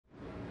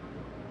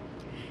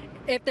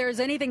If there's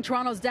anything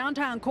Toronto's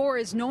downtown core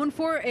is known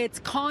for, it's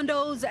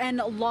condos and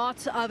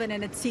lots of it.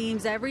 And it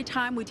seems every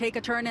time we take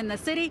a turn in the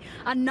city,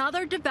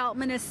 another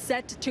development is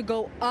set to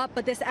go up.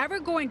 But this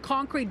ever-growing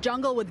concrete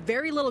jungle with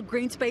very little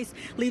green space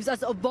leaves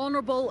us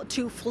vulnerable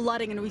to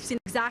flooding. And we've seen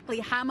exactly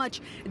how much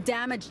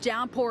damage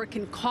downpour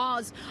can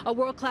cause. A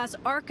world-class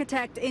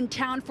architect in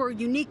town for a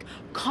unique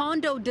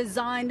condo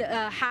design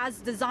has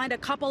designed a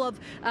couple of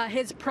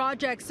his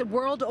projects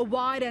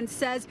worldwide and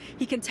says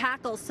he can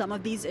tackle some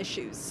of these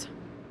issues.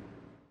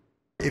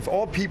 If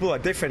all people are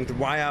different,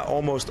 why are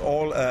almost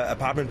all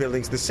apartment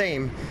buildings the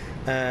same?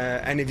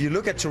 And if you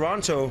look at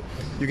Toronto,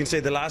 you can say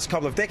the last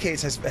couple of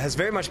decades has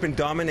very much been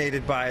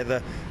dominated by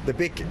the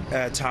big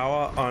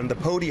tower on the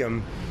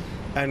podium.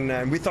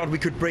 And we thought we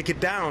could break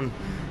it down.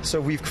 So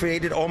we've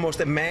created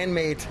almost a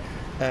man-made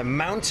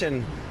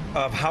mountain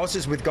of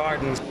houses with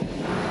gardens.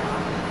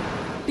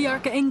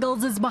 Bjarke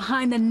Ingels is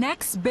behind the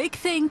next big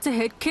thing to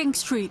hit King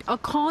Street, a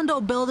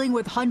condo building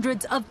with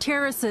hundreds of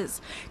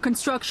terraces.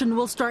 Construction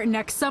will start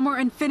next summer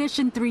and finish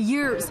in 3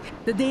 years.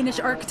 The Danish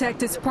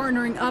architect is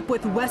partnering up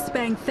with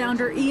Westbank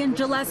founder Ian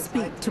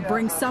Gillespie to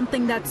bring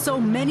something that so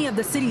many of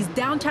the city's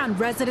downtown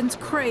residents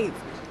crave: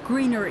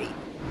 greenery.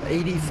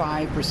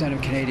 85%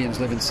 of Canadians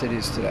live in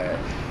cities today.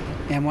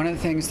 And one of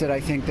the things that I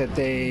think that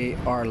they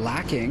are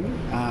lacking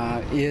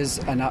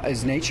is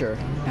nature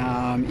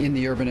in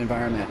the urban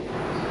environment.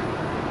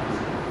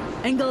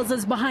 Ingels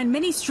is behind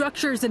many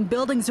structures and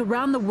buildings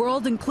around the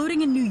world,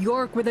 including in New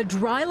York, where the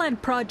Dryland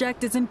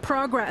project is in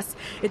progress.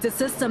 It's a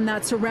system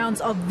that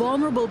surrounds a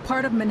vulnerable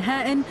part of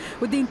Manhattan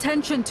with the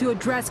intention to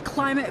address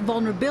climate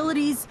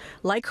vulnerabilities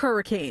like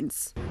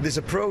hurricanes. This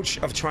approach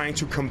of trying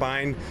to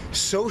combine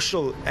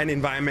social and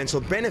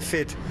environmental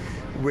benefit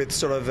with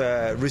sort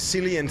of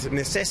resilient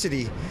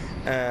necessity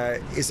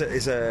is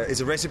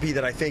a recipe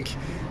that I think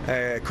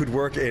could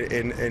work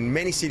in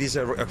many cities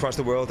across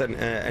the world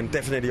and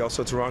definitely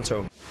also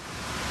Toronto.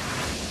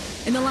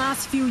 In the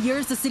last few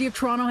years, the city of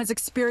Toronto has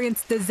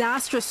experienced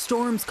disastrous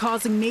storms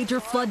causing major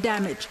flood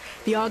damage.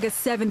 The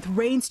August 7th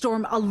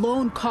rainstorm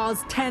alone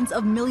caused tens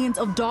of millions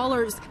of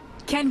dollars.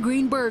 Ken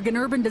Greenberg, an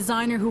urban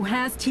designer who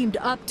has teamed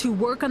up to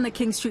work on the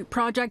King Street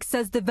project,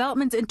 says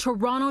developments in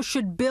Toronto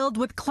should build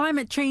with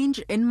climate change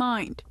in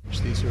mind.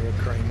 These are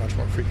occurring much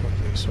more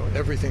frequently, so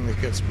everything that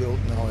gets built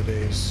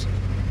nowadays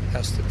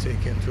has to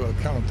take into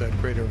account that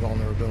greater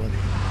vulnerability.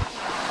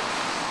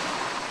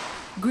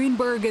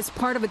 Greenberg is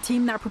part of a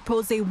team that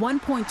proposed a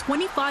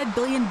 $1.25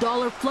 billion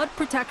flood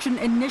protection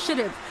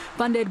initiative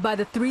funded by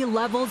the 3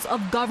 levels of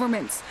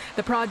governments.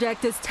 The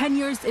project is 10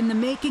 years in the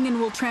making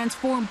and will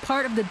transform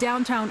part of the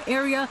downtown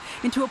area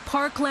into a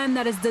parkland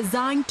that is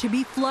designed to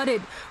be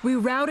flooded,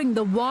 rerouting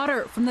the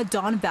water from the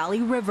Don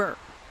Valley River.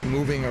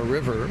 Moving a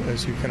river,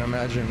 as you can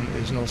imagine,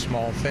 is no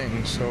small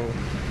thing. So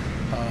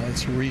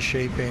it's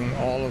reshaping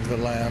all of the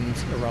land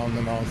around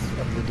the mouth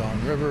of the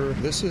Don River.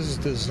 This is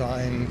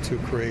designed to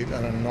create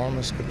an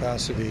enormous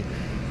capacity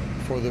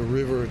for the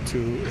river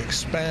to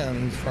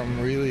expand from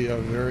really a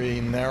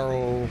very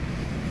narrow,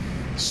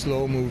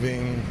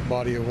 slow-moving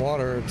body of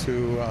water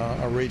to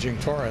a raging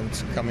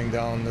torrent coming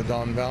down the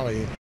Don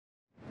Valley.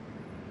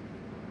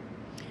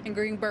 And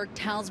Greenberg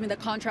tells me the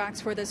contracts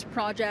for this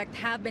project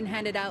have been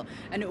handed out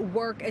and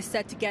work is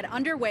set to get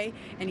underway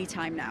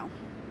anytime now.